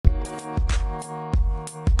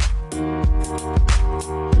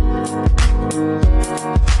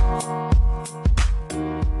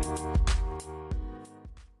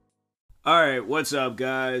Alright, what's up,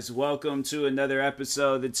 guys? Welcome to another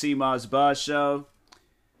episode of the T-Moz Boss Show.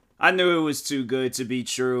 I knew it was too good to be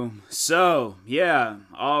true. So, yeah,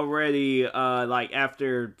 already,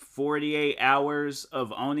 after 48 hours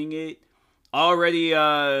of owning it, already,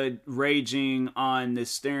 raging on the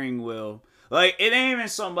steering wheel. Like, it ain't even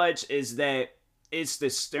so much as that it's the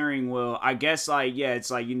steering wheel. I guess, I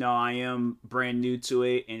am brand new to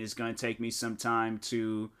it, and it's gonna take me some time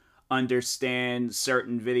to understand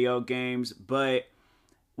certain video games, but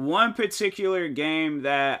one particular game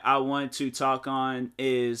that I want to talk on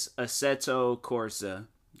is Assetto Corsa,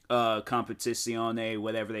 Competizione,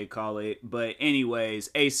 whatever they call it. But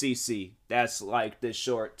anyways, ACC, that's like the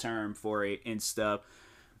short term for it and stuff.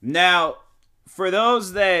 Now, for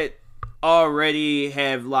those that already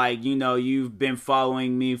have you've been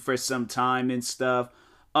following me for some time and stuff,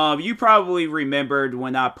 you probably remembered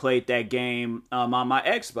when I played that game on my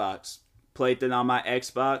Xbox. Played it on my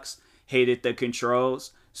Xbox, hated the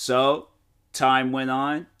controls. So, time went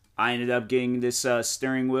on. I ended up getting this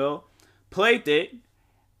steering wheel, played it,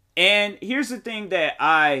 and here's the thing that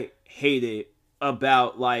I hated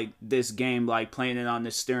about this game, playing it on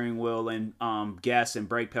the steering wheel and gas and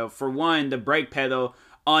brake pedal. For one, the brake pedal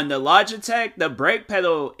on the Logitech, the brake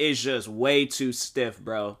pedal is just way too stiff,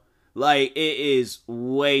 bro. It is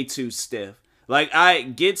way too stiff. I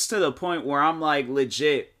gets to the point where I'm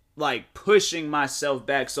legit pushing myself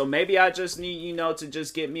back. So maybe I just need, to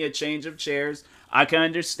just get me a change of chairs. I can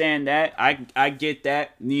understand that. I get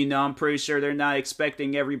that. I'm pretty sure they're not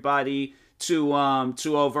expecting everybody to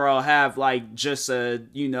overall have just a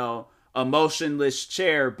motionless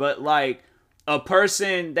chair, but a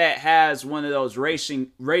person that has one of those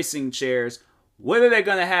racing chairs, what are they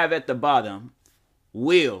gonna have at the bottom?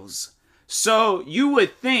 Wheels. So you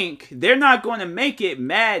would think they're not going to make it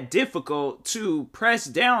mad difficult to press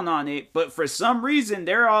down on it, but for some reason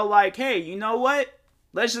they're all like, hey, you know what?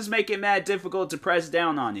 Let's just make it mad difficult to press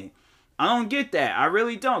down on it. I don't get that. I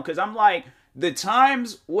really don't, because I'm the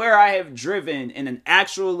times where I have driven in an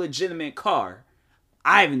actual legitimate car,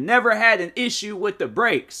 I've never had an issue with the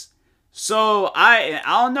brakes. So I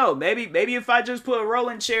don't know, maybe if I just put a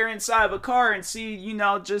rolling chair inside of a car and see,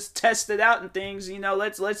 just test it out and things,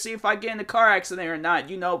 let's see if I get in a car accident or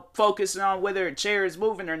not, focusing on whether a chair is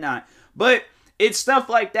moving or not. But it's stuff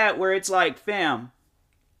like that where it's fam,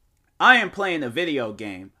 I am playing a video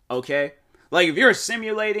game, okay? If you're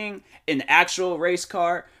simulating an actual race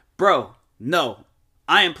car, bro, no,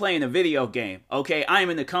 I am playing a video game, okay? I am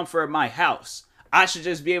in the comfort of my house. I should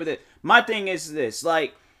just be able to, my thing is this,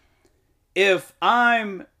 if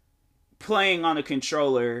I'm playing on a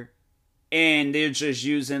controller and they're just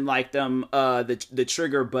using the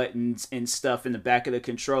trigger buttons and stuff in the back of the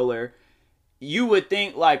controller, you would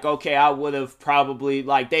think okay, I would have probably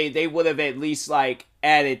they would have at least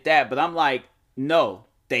added that, but I'm no,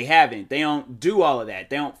 they haven't. They don't do all of that.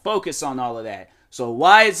 They don't focus on all of that. So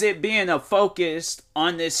why is it being a focus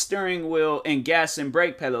on this steering wheel and gas and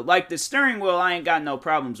brake pedal? The steering wheel, I ain't got no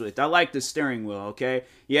problems with. I like the steering wheel, okay?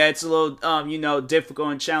 Yeah, it's a little,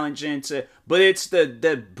 difficult and challenging but it's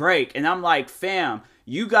the brake. And I'm fam,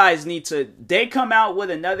 you guys need to, they come out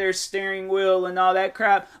with another steering wheel and all that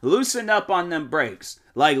crap. Loosen up on them brakes.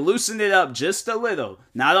 Loosen it up just a little.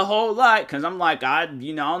 Not a whole lot, because I'm I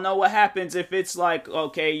don't know what happens if it's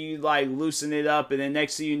okay, you loosen it up and then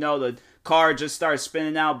next thing you know, the car just starts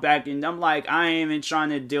spinning out back, and I'm I ain't even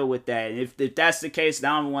trying to deal with that. If that's the case,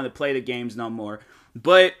 then I don't want to play the games no more.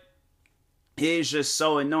 But it is just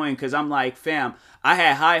so annoying, because I'm fam, I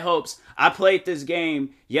had high hopes. I played this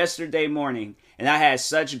game yesterday morning, and I had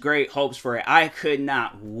such great hopes for it. I could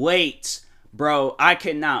not wait, bro. I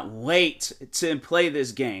could not wait to play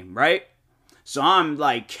this game, right? So I'm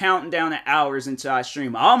counting down the hours until I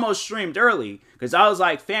stream. I almost streamed early because I was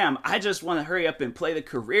fam, I just want to hurry up and play the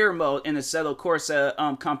career mode in the Assetto Corsa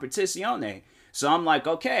Competizione. So I'm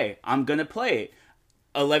okay, I'm going to play it.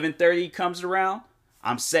 11:30 comes around.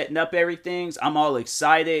 I'm setting up everything. I'm all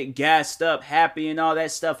excited, gassed up, happy and all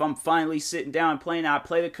that stuff. I'm finally sitting down and playing. I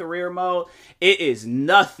play the career mode. It is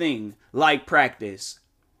nothing like practice.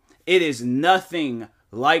 It is nothing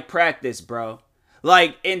like practice, bro.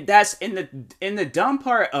 And that's in the dumb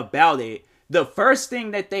part about it, the first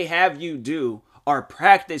thing that they have you do are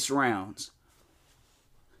practice rounds.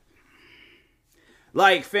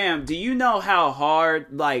 Fam, do you know how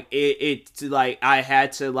hard I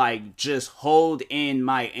had to just hold in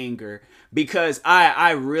my anger, because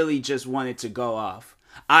I really just wanted to go off.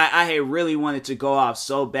 I had really wanted to go off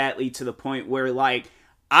so badly, to the point where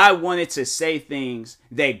I wanted to say things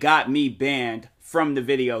that got me banned from the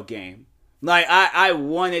video game. I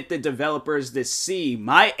wanted the developers to see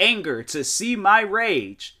my anger, to see my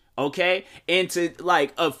rage, okay? And to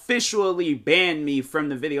like officially ban me from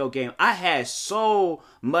the video game. I had so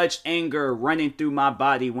much anger running through my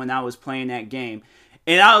body when I was playing that game.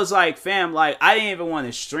 And I was like, fam, like, I didn't even want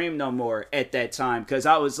to stream no more at that time because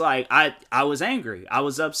I was like, I was angry. I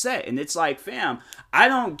was upset. And it's like, fam, I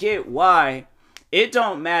don't get why it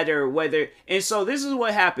don't matter whether. And so this is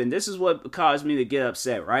what happened. This is what caused me to get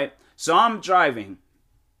upset, right? So I'm driving,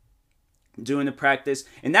 doing the practice.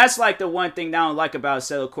 And that's like the one thing that I don't like about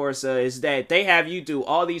Assetto Corsa is that they have you do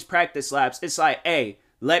all these practice laps. It's like, hey,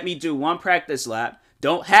 let me do one practice lap.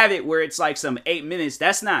 Don't have it where it's like some 8 minutes.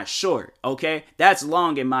 That's not short, okay? That's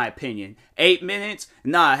long in my opinion. 8 minutes?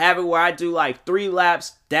 Nah, have it where I do like 3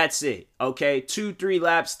 laps. That's it, okay? 2-3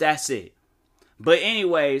 laps, that's it. But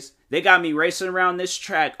anyways, they got me racing around this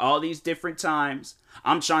track all these different times.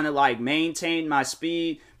 I'm trying to like maintain my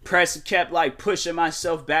speed. Kept like pushing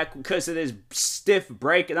myself back because of this stiff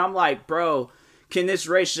brake. And I'm like, bro, can this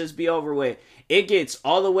race just be over with? It gets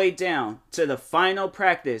all the way down to the final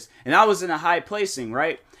practice. And I was in a high placing,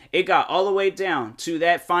 right? It got all the way down to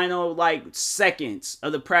that final like seconds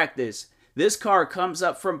of the practice. This car comes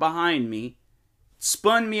up from behind me,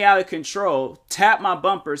 spun me out of control, tapped my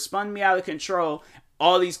bumper, spun me out of control.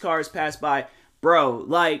 All these cars pass by. Bro,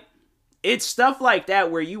 like, it's stuff like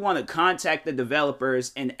that where you want to contact the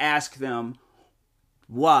developers and ask them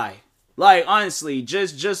why. Like, honestly,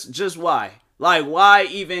 just why? Like, why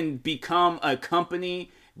even become a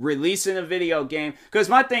company releasing a video game? Because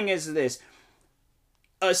my thing is this.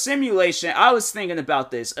 A simulation, I was thinking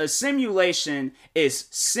about this. A simulation is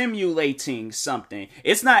simulating something.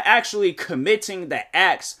 It's not actually committing the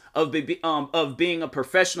acts of being a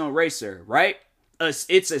professional racer, right?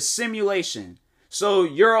 It's a simulation. So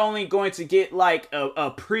you're only going to get like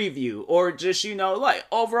a preview or just, you know, like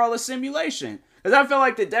overall a simulation. Because I feel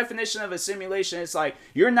like the definition of a simulation is like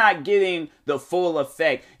you're not getting the full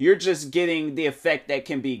effect. You're just getting the effect that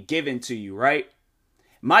can be given to you, right?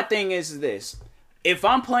 My thing is this. If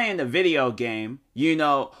I'm playing a video game, you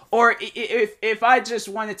know, or if I just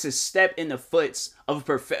wanted to step in the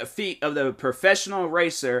feet of the professional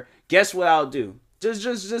racer, guess what I'll do?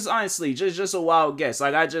 Just honestly, just a wild guess.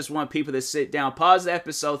 Like, I just want people to sit down, pause the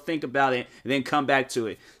episode, think about it, and then come back to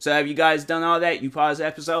it. So have you guys done all that? You pause the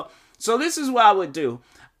episode? So this is what I would do.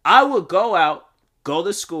 I would go out, go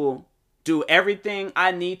to school, do everything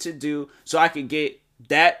I need to do so I could get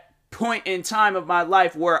that point in time of my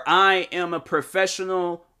life where I am a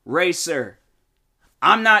professional racer.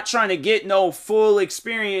 I'm not trying to get no full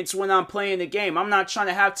experience when I'm playing the game. I'm not trying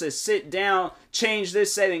to have to sit down, change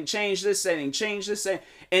this setting, change this setting, change this setting.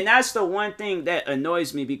 And that's the one thing that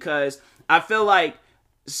annoys me because I feel like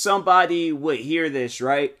somebody would hear this,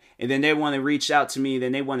 right? And then they want to reach out to me.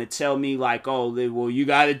 Then they want to tell me like, oh, well, you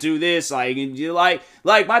got to do this. Like, you like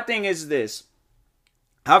my thing is this.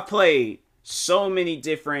 I've played so many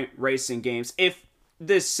different racing games. If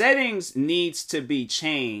the settings needs to be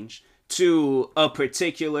changed to a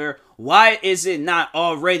particular, why is it not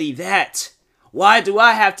already that? Why do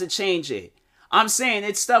I have to change it? I'm saying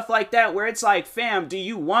it's stuff like that where it's like, fam, do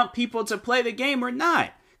you want people to play the game or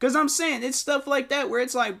not? Because I'm saying it's stuff like that where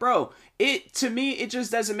it's like, bro, to me, it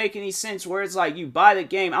just doesn't make any sense where it's like you buy the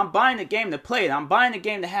game. I'm buying the game to play it. I'm buying the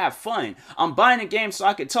game to have fun. I'm buying the game so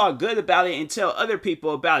I can talk good about it and tell other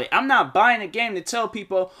people about it. I'm not buying a game to tell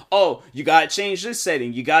people, oh, you got to change this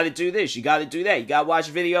setting. You got to do this. You got to do that. You got to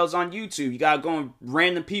watch videos on YouTube. You got to go on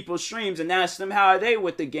random people's streams and ask them how are they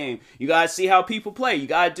with the game. You got to see how people play. You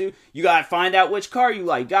got to find out which car you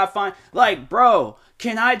like. You got to find, like, bro,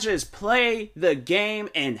 can I just play the game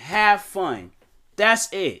and have fun? That's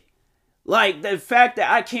it. Like, the fact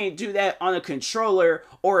that I can't do that on a controller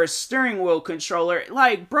or a steering wheel controller,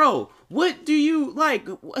 like, bro, what do you, like,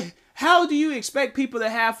 how do you expect people to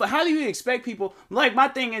have fun? How do you expect people, like, my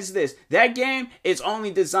thing is this, that game is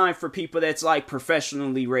only designed for people that's, like,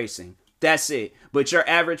 professionally racing. That's it. But your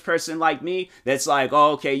average person like me, that's like,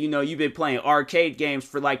 oh, okay, you know, you've been playing arcade games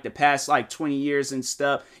for, like, the past, like, 20 years and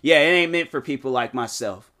stuff. Yeah, it ain't meant for people like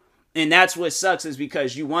myself. And that's what sucks is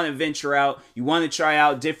because you want to venture out, you want to try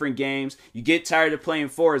out different games, you get tired of playing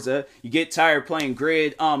Forza, you get tired of playing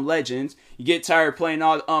Grid Legends, you get tired of playing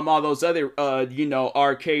all those other you know,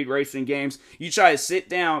 arcade racing games. You try to sit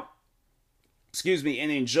down, and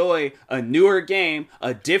enjoy a newer game,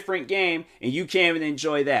 a different game, and you can't even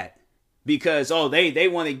enjoy that. Because, oh, they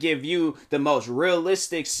want to give you the most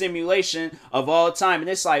realistic simulation of all time. And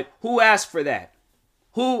it's like, who asked for that?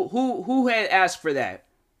 Who had asked for that?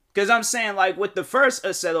 Because I'm saying, like, with the first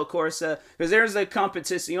Assetto Corsa, because there's a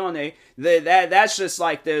Competizione, that's just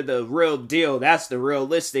like the real deal. That's the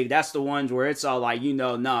realistic. That's the ones where it's all like, you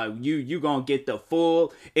gonna get the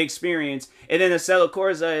full experience. And then Assetto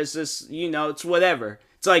Corsa is just, it's whatever.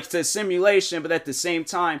 It's like it's a simulation, but at the same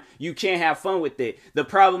time, you can't have fun with it. The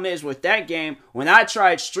problem is with that game, when I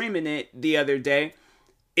tried streaming it the other day,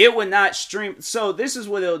 it would not stream. So this is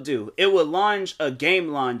what it'll do. It will launch a game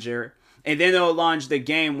launcher, and then it'll launch the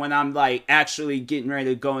game when I'm like actually getting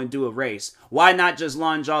ready to go and do a race. Why not just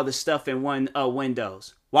launch all the stuff in one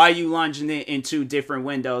Windows? Why are you launching it in two different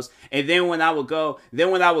windows? And then when I would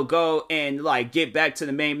go and like get back to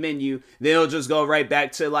the main menu, then it'll just go right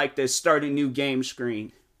back to like the start a new game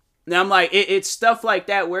screen. Now I'm like, it's stuff like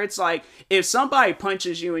that where it's like, if somebody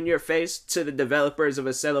punches you in your face, to the developers of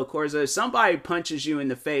Assetto Corsa, if somebody punches you in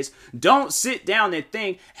the face, don't sit down and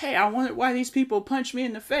think, hey, I wonder why these people punch me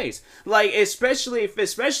in the face. Like, especially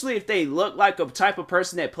if they look like a type of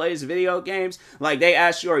person that plays video games, like they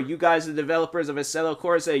ask you, are you guys the developers of Assetto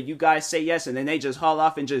Corsa? You guys say yes, and then they just haul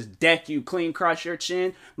off and just deck you clean across your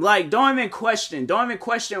chin. Like, don't even question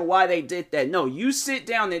why they did that. No, you sit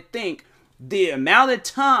down and think, the amount of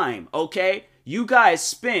time, okay, you guys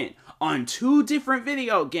spent on two different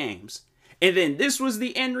video games, and then this was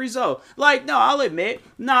the end result. Like, I'll admit,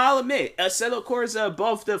 Assetto Corsa,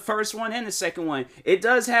 both the first one and the second one, it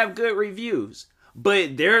does have good reviews.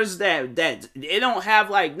 But there's that it don't have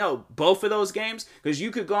like, both of those games, because you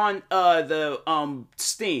could go on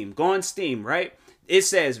Steam, right? It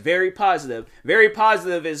says very positive. Very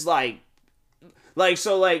positive is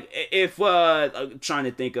if I'm trying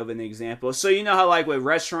to think of an example. So you know how like with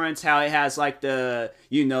restaurants, how it has like the,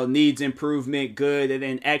 needs improvement, good, and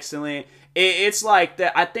then excellent. It's like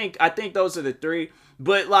that. I think those are the three.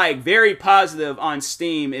 But like very positive on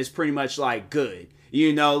Steam is pretty much like good.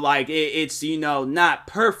 It's not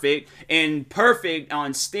perfect, and perfect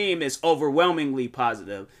on Steam is overwhelmingly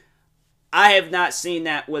positive. I have not seen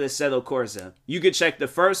that with Assetto Corsa. You could check the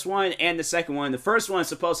first one and the second one. The first one's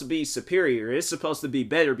supposed to be superior. It's supposed to be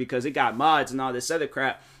better because it got mods and all this other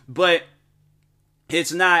crap. But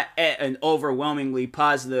it's not at an overwhelmingly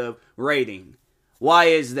positive rating. Why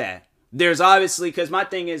is that? There's obviously, because my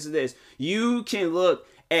thing is this. You can look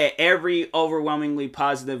at every overwhelmingly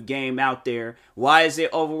positive game out there. Why is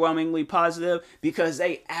it overwhelmingly positive? Because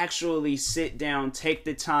they actually sit down, take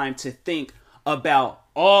the time to think about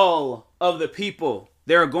all of the people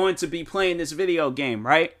that are going to be playing this video game,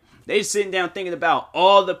 right? They sitting down thinking about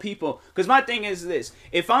all the people. Because my thing is this.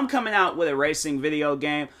 If I'm coming out with a racing video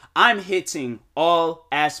game, I'm hitting all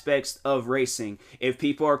aspects of racing. If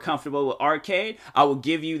people are comfortable with arcade, I will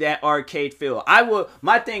give you that arcade feel.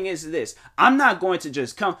 My thing is this. I'm not going to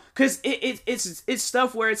just come. Because it's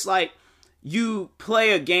stuff where it's like, you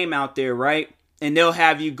play a game out there, right? And they'll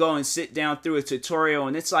have you go and sit down through a tutorial.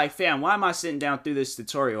 And it's like, fam, why am I sitting down through this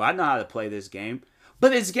tutorial? I know how to play this game.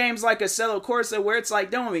 But it's games like Assetto Corsa where it's like,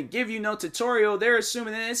 they don't even give you no tutorial. They're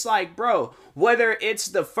assuming that it's like, bro, whether it's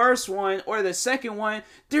the first one or the second one,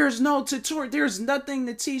 there's no tutorial. There's nothing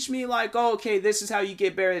to teach me like, oh, okay, this is how you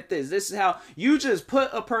get better at this. This is how you just put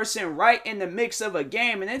a person right in the mix of a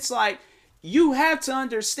game. And it's like, you have to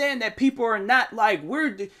understand that people are not like,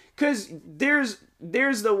 because there's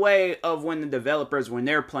the way of when the developers, when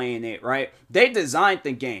they're playing it, right? They designed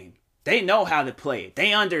the game. They know how to play it.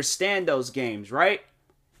 They understand those games, right?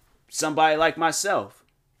 Somebody like myself.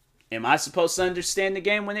 Am I supposed to understand the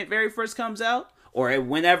game when it very first comes out? Or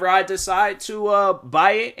whenever I decide to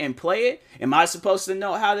buy it and play it? Am I supposed to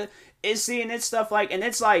know how to... It's stuff like... And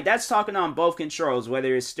it's like, that's talking on both controls,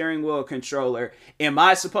 whether it's steering wheel or controller. Am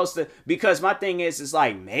I supposed to... Because my thing is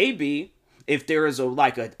like, maybe... If there is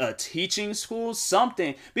a teaching school,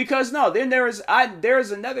 something. Because no, then there's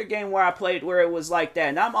another game where I played where it was like that.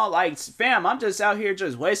 And I'm all like, fam, I'm just out here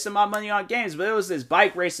just wasting my money on games. But it was this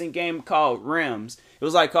bike racing game called Rims. It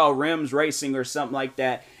was like called Rims Racing or something like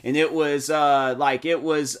that. And it was like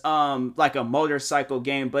a motorcycle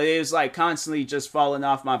game. But it was like constantly just falling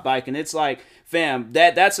off my bike. And it's like, fam,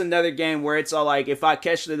 that's another game where it's all like, if I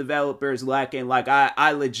catch the developers lacking, like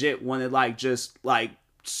I legit want to just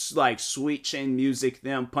sweet chin music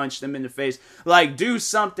them, punch them in the face, like do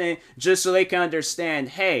something just so they can understand,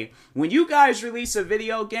 hey, when you guys release a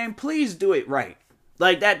video game, please do it right.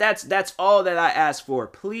 Like that's all that I ask for.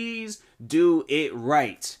 Please do it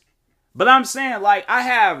right. But I'm saying, like, I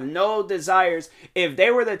have no desires. If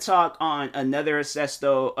they were to talk on another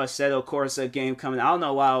Assetto Corsa game coming, I don't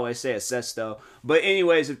know why I always say Assetto. But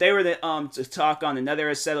anyways, if they were to talk on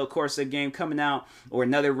another Assetto Corsa game coming out, or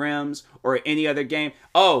another Rims, or any other game,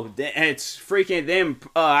 it's freaking them.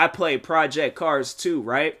 I played Project Cars 2,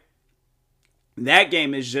 right? That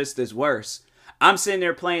game is just as worse. I'm sitting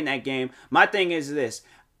there playing that game. My thing is this.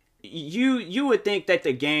 You would think that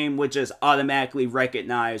the game would just automatically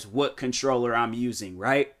recognize what controller I'm using,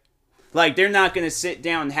 right? Like, they're not going to sit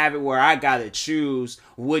down and have it where I got to choose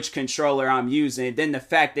which controller I'm using. Then the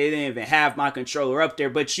fact they didn't even have my controller up there.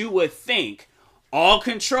 But you would think all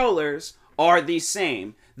controllers are the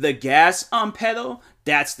same. The gas pedal,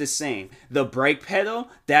 that's the same. The brake pedal,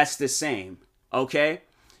 that's the same. Okay?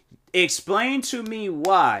 Explain to me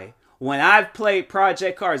why, when I've played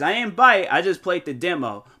Project Cars, I didn't buy it, I just played the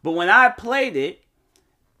demo. But when I played it,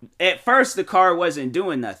 at first the car wasn't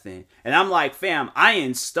doing nothing. And I'm like, fam, I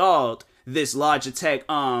installed this Logitech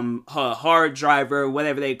hard driver,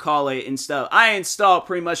 whatever they call it and stuff. I installed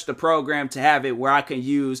pretty much the program to have it where I can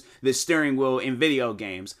use the steering wheel in video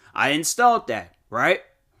games. I installed that, right?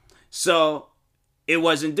 So it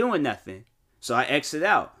wasn't doing nothing. So I exit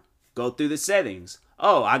out, go through the settings.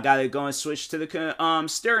 Oh, I gotta go and switch to the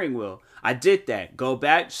steering wheel. I did that. Go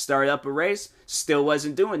back, start up a race. Still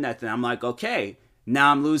wasn't doing nothing. I'm like, okay,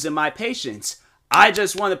 now I'm losing my patience. I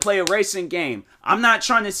just want to play a racing game. I'm not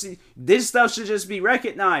trying to see. This stuff should just be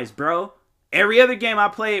recognized, bro. Every other game I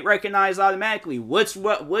play, it recognized automatically. What's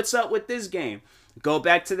up with this game? Go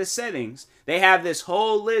back to the settings. They have this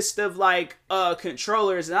whole list of like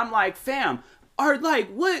controllers, and I'm like, fam, are like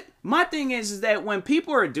what? My thing is that when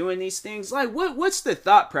people are doing these things, like what's the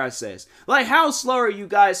thought process? Like, how slow are you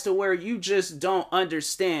guys to where you just don't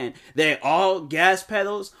understand that all gas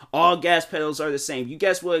pedals are the same? You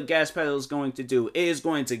guess what a gas pedal is going to do? It is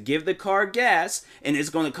going to give the car gas, and it's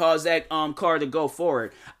going to cause that car to go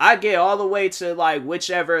forward. I get all the way to like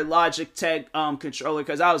whichever Logitech controller,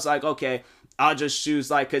 because I was like, okay, I'll just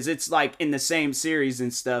choose like, because it's like in the same series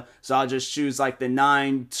and stuff, so I'll just choose like the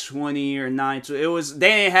 920 or 920. It was, they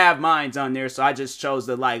didn't have mines on there, so I just chose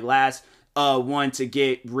the like last one to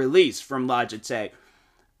get released from Logitech.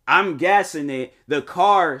 I'm gassing it, the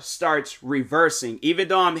car starts reversing. Even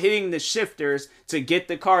though I'm hitting the shifters to get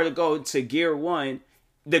the car to go to gear 1,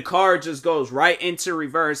 the car just goes right into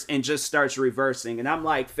reverse and just starts reversing. And I'm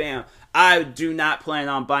like, fam, I do not plan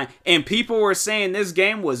on buying. And people were saying this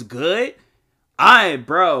game was good.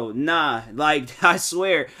 Bro, nah, like, I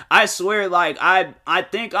swear, like, I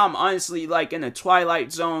think I'm honestly, like, in a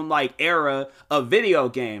Twilight Zone, like, era of video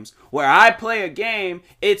games, where I play a game,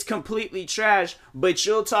 it's completely trash, but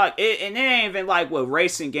you'll talk, and it ain't even, like, with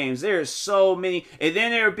racing games, there's so many, and then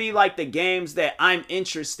there'll be, like, the games that I'm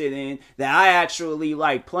interested in, that I actually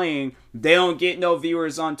like playing. They don't get no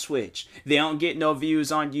viewers on Twitch, they don't get no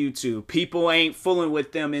views on YouTube, people ain't fooling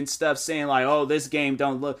with them and stuff, saying, like, oh, this game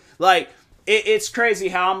don't look, like, it's crazy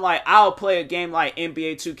how I'm like, I'll play a game like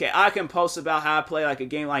NBA 2K. I can post about how I play like a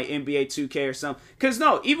game like NBA 2K or something. Because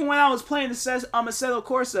no, even when I was playing the Assetto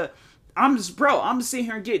Corsa, I'm sitting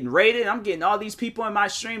here getting rated. I'm getting all these people in my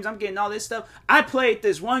streams. I'm getting all this stuff. I played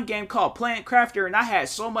this one game called Planet Crafter, and I had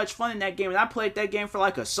so much fun in that game. And I played that game for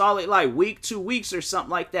like a solid like week, 2 weeks or something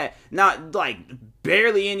like that. Not like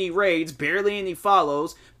barely any raids, barely any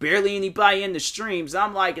follows, barely anybody in the streams.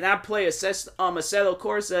 I'm like, and I play Assetto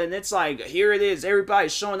Corsa, and it's like, here it is,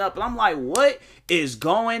 everybody's showing up, and I'm like, what is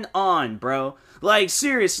going on, bro? Like,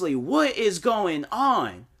 seriously, what is going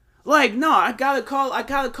on? Like, no, I gotta call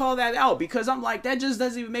that out, because I'm like, that just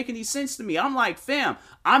doesn't even make any sense to me. I'm like, fam,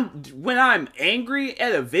 when I'm angry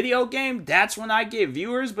at a video game, that's when I get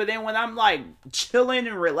viewers, but then when I'm like chilling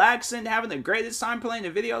and relaxing, having the greatest time playing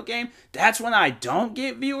a video game, that's when I don't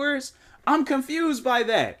get viewers. I'm confused by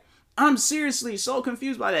that. I'm seriously so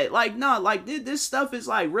confused by that. Like, no, like, this stuff is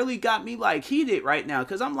like really got me like heated right now,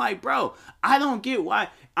 because I'm like, bro, I don't get why.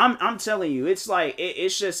 I'm telling you, it's like,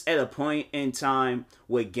 it's just at a point in time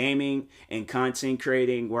with gaming and content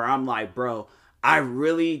creating where I'm like, bro, I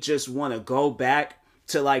really just want to go back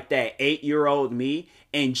to like that 8-year-old me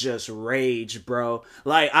and just rage, bro.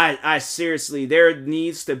 Like, I seriously, there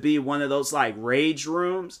needs to be one of those like rage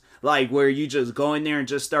rooms, like where you just go in there and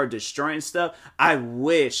just start destroying stuff. I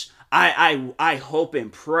wish, I hope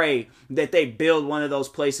and pray that they build one of those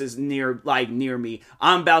places near me.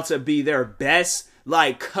 I'm about to be their best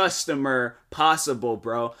like customer possible,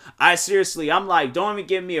 bro. I'm like, don't even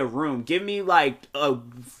give me a room. Give me like 4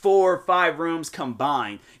 or 5 rooms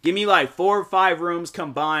combined. Give me like 4 or 5 rooms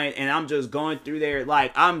combined, and I'm just going through there.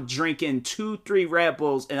 Like, I'm drinking 2-3 Red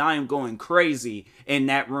Bulls, and I am going crazy in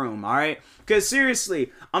that room, all right? Because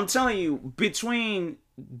seriously, I'm telling you, between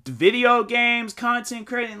video games, content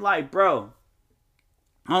creating, like, bro,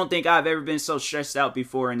 I don't think I've ever been so stressed out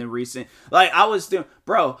before in the recent, like, I was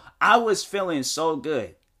feeling so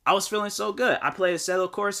good. I played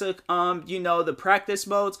Assetto Corsa, the practice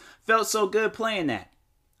modes, felt so good playing that.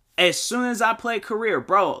 As soon as I play career,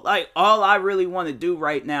 bro, like all I really want to do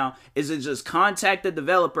right now is to just contact the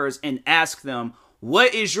developers and ask them,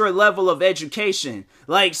 what is your level of education?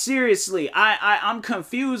 Like seriously, I'm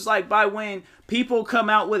confused like by when people come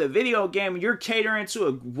out with a video game and you're catering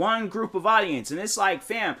to one group of audience, and it's like,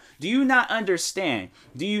 fam, do you not understand?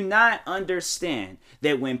 Do you not understand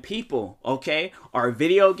that when people, okay, are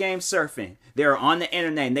video game surfing, they're on the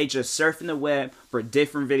internet and they just surfing the web for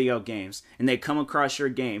different video games and they come across your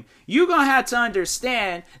game, you're gonna have to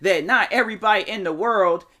understand that not everybody in the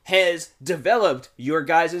world has developed your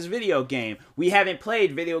guys' video game. We haven't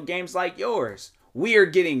played video games like yours.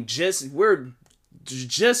 We're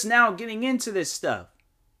just now getting into this stuff.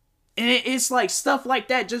 And it's like stuff like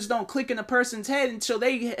that just don't click in a person's head until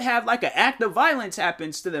they have like an act of violence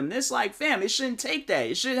happens to them. And it's like, fam, it shouldn't take that.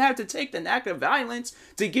 It shouldn't have to take an act of violence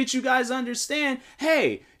to get you guys to understand,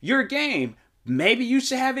 hey, your game, maybe you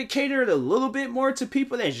should have it catered a little bit more to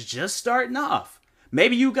people that's just starting off.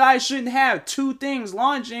 Maybe you guys shouldn't have two things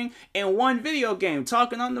launching in one video game,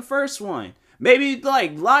 talking on the first one. Maybe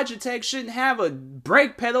like Logitech shouldn't have a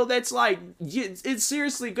brake pedal that's like, it's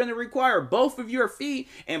seriously going to require both of your feet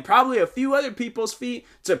and probably a few other people's feet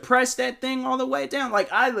to press that thing all the way down.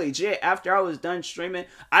 Like I legit, after I was done streaming,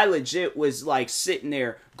 I legit was like sitting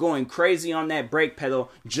there going crazy on that brake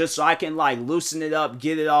pedal just so I can like loosen it up,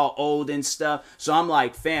 get it all old and stuff. So I'm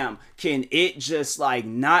like, fam, can it just like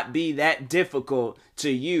not be that difficult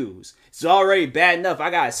to use? It's already bad enough.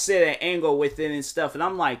 I gotta sit at an angle with it and stuff. And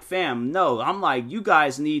I'm like, fam, no. I'm like, you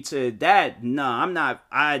guys need to, I'm not,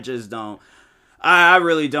 I just don't. I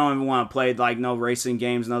really don't even want to play like no racing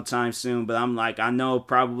games no time soon. But I'm like, I know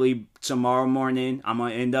probably tomorrow morning I'm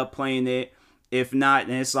going to end up playing it. If not,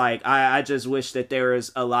 and it's like, I just wish that there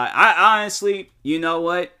is a lot. I honestly, you know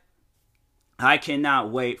what? I cannot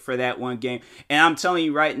wait for that one game. And I'm telling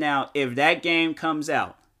you right now, if that game comes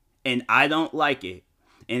out and I don't like it,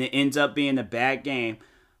 and it ends up being a bad game,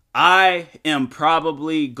 I am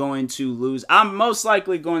probably going to lose. I'm most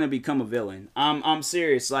likely going to become a villain. I'm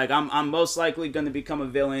serious. Like I'm most likely going to become a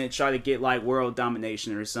villain and try to get like world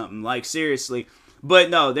domination or something. Like seriously. But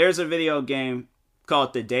no, there's a video game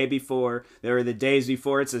called The Day Before. There were the days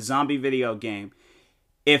before. It's a zombie video game.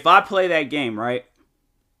 If I play that game, right,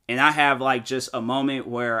 and I have like just a moment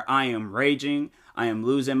where I am raging, I am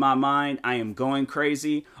losing my mind, I am going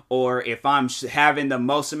crazy, or if I'm having the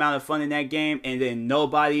most amount of fun in that game and then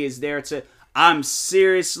nobody is there to, I'm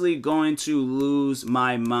seriously going to lose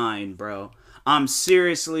my mind, bro. I'm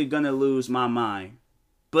seriously going to lose my mind.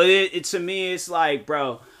 But it to me, it's like,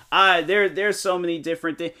 bro, there's so many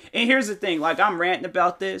different things. And here's the thing, like I'm ranting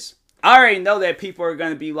about this. I already know that people are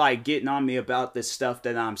going to be like getting on me about the stuff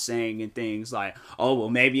that I'm saying and things like, oh, well,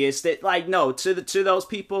 maybe it's that. Like, no, to those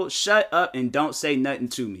people, shut up and don't say nothing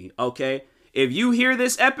to me, okay? If you hear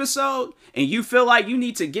this episode and you feel like you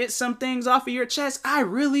need to get some things off of your chest, I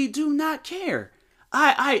really do not care.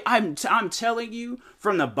 I'm telling you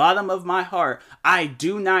from the bottom of my heart, I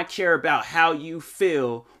do not care about how you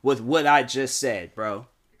feel with what I just said, bro.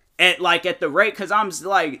 At the rate, because I'm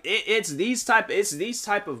like, it's these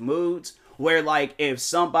type of moods where like if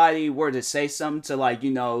somebody were to say something to like,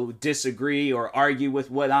 you know, disagree or argue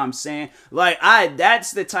with what I'm saying, like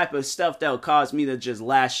that's the type of stuff that'll cause me to just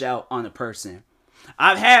lash out on a person.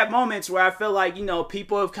 I've had moments where I feel like, you know,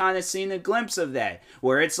 people have kind of seen a glimpse of that,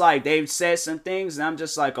 where it's like they've said some things and I'm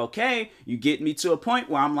just like, okay, you get me to a point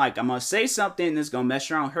where I'm like, I'm going to say something that's going to mess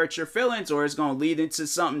around, hurt your feelings, or it's going to lead into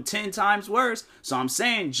something 10 times worse. So I'm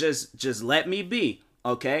saying just let me be,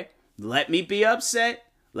 okay? Let me be upset.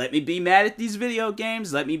 Let me be mad at these video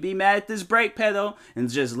games. Let me be mad at this brake pedal. And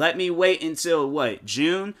just let me wait until, what,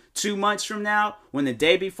 June? 2 months from now when The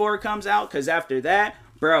Day Before comes out? Because after that,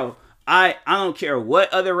 bro, I don't care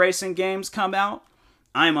what other racing games come out.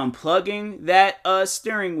 I'm unplugging that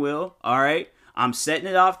steering wheel, all right? I'm setting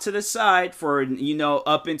it off to the side for, you know,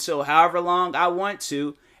 up until however long I want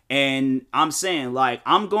to. And I'm saying, like,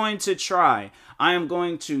 I am going to try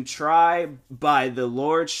by the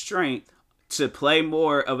Lord's strength to play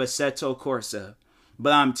more of Assetto Corsa.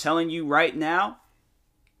 But I'm telling you right now,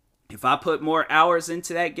 if I put more hours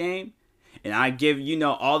into that game and I give, you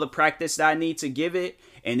know, all the practice that I need to give it,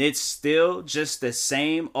 and it's still just the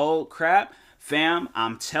same old crap, fam,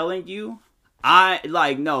 I'm telling you,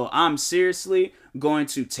 I'm seriously going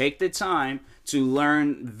to take the time to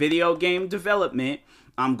learn video game development.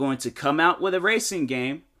 I'm going to come out with a racing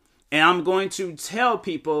game, and I'm going to tell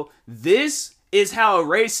people this is how a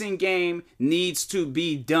racing game needs to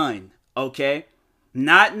be done, okay?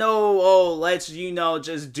 Not let's, you know,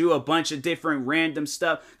 just do a bunch of different random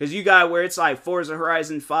stuff. Because you got where it's like Forza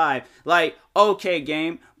Horizon 5. Like, okay,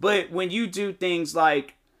 game. But when you do things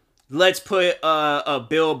like let's put a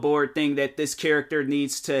billboard thing that this character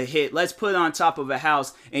needs to hit. Let's put it on top of a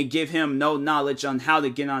house and give him no knowledge on how to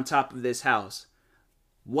get on top of this house.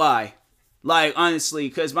 Why? Like, honestly,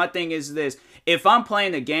 because my thing is this. If I'm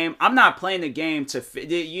playing a game, I'm not playing the game to,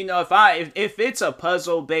 you know, if it's a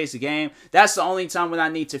puzzle-based game, that's the only time when I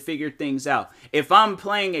need to figure things out. If I'm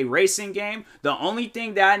playing a racing game, the only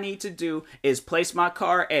thing that I need to do is place my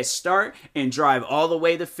car at start and drive all the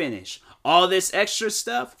way to finish. All this extra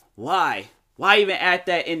stuff, why? Why even add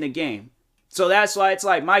that in the game? So that's why it's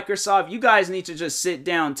like, Microsoft, you guys need to just sit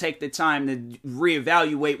down, take the time to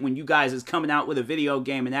reevaluate when you guys is coming out with a video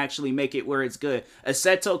game and actually make it where it's good.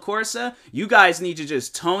 Assetto Corsa, you guys need to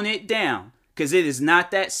just tone it down, because it is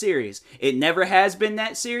not that serious. It never has been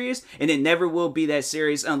that serious, and it never will be that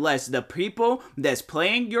serious unless the people that's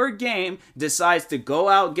playing your game decides to go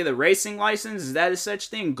out and get a racing license. Is that a such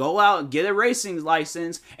thing? Go out, get a racing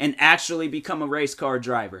license, and actually become a race car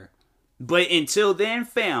driver. But until then,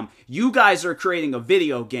 fam, you guys are creating a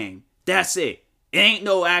video game. That's it. It ain't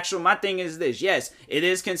no actual, my thing is this. Yes, it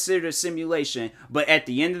is considered a simulation. But at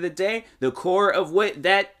the end of the day, the core of what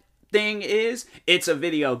that thing is, it's a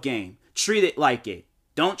video game. Treat it like it.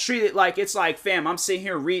 Don't treat it like it's like, fam, I'm sitting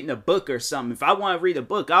here reading a book or something. If I want to read a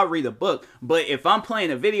book, I'll read a book. But if I'm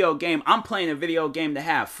playing a video game, I'm playing a video game to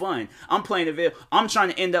have fun. I'm trying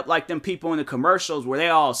to end up like them people in the commercials where they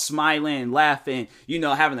all smiling, laughing, you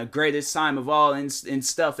know, having the greatest time of all and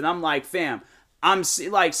stuff. And I'm like, fam, I'm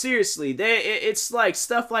like, seriously, it's like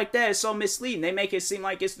stuff like that is so misleading. They make it seem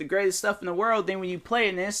like it's the greatest stuff in the world. Then when you play it,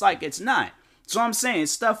 and it's like it's not. So I'm saying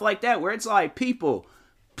stuff like that where it's like, people,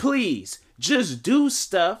 please, just do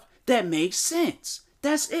stuff that makes sense.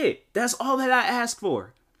 That's it. That's all that I ask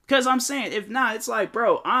for. Because I'm saying, if not, it's like,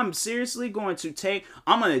 bro, I'm seriously going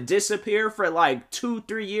to disappear for like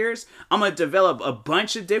 2-3 years. I'm going to develop a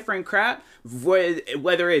bunch of different crap,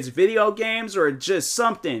 whether it's video games or just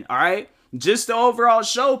something, all right? Just to overall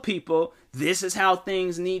show people, this is how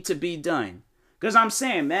things need to be done. Because I'm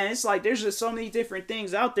saying, man, it's like, there's just so many different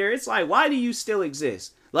things out there. It's like, why do you still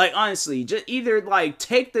exist? Like, honestly, just either, like,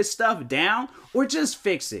 take this stuff down or just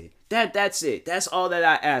fix it. That's it. That's all that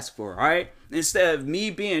I ask for, alright? Instead of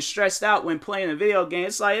me being stressed out when playing a video game,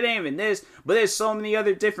 it's like, it ain't even this, but there's so many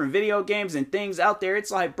other different video games and things out there. It's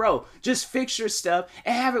like, bro, just fix your stuff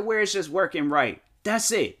and have it where it's just working right. That's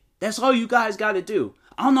it. That's all you guys gotta do.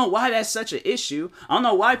 I don't know why that's such an issue. I don't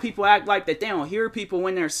know why people act like that they don't hear people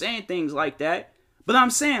when they're saying things like that. But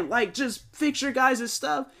I'm saying, like, just fix your guys'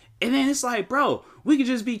 stuff. And then it's like, bro, we could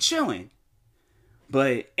just be chilling.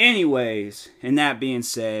 But anyways, and that being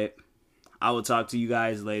said, I will talk to you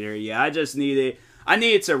guys later. Yeah, I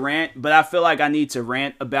needed to rant, but I feel like I need to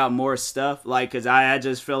rant about more stuff. Like, because I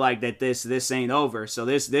just feel like that this ain't over. So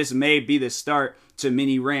this may be the start to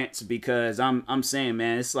mini rants, because I'm saying,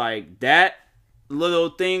 man, it's like that little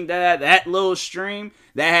thing, that little stream,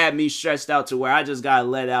 that had me stressed out to where I just gotta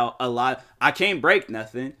let out a lot. I can't break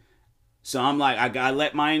nothing. So I'm like, I gotta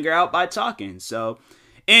let my anger out by talking. So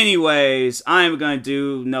anyways, I am gonna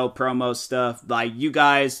do no promo stuff. Like, you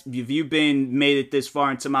guys, if you've made it this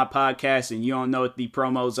far into my podcast and you don't know what the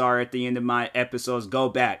promos are at the end of my episodes, go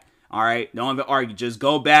back. Alright? Don't even argue. Just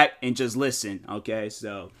go back and just listen. Okay?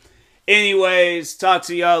 So anyways, talk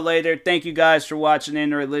to y'all later. Thank you guys for watching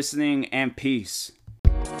and or listening, and peace.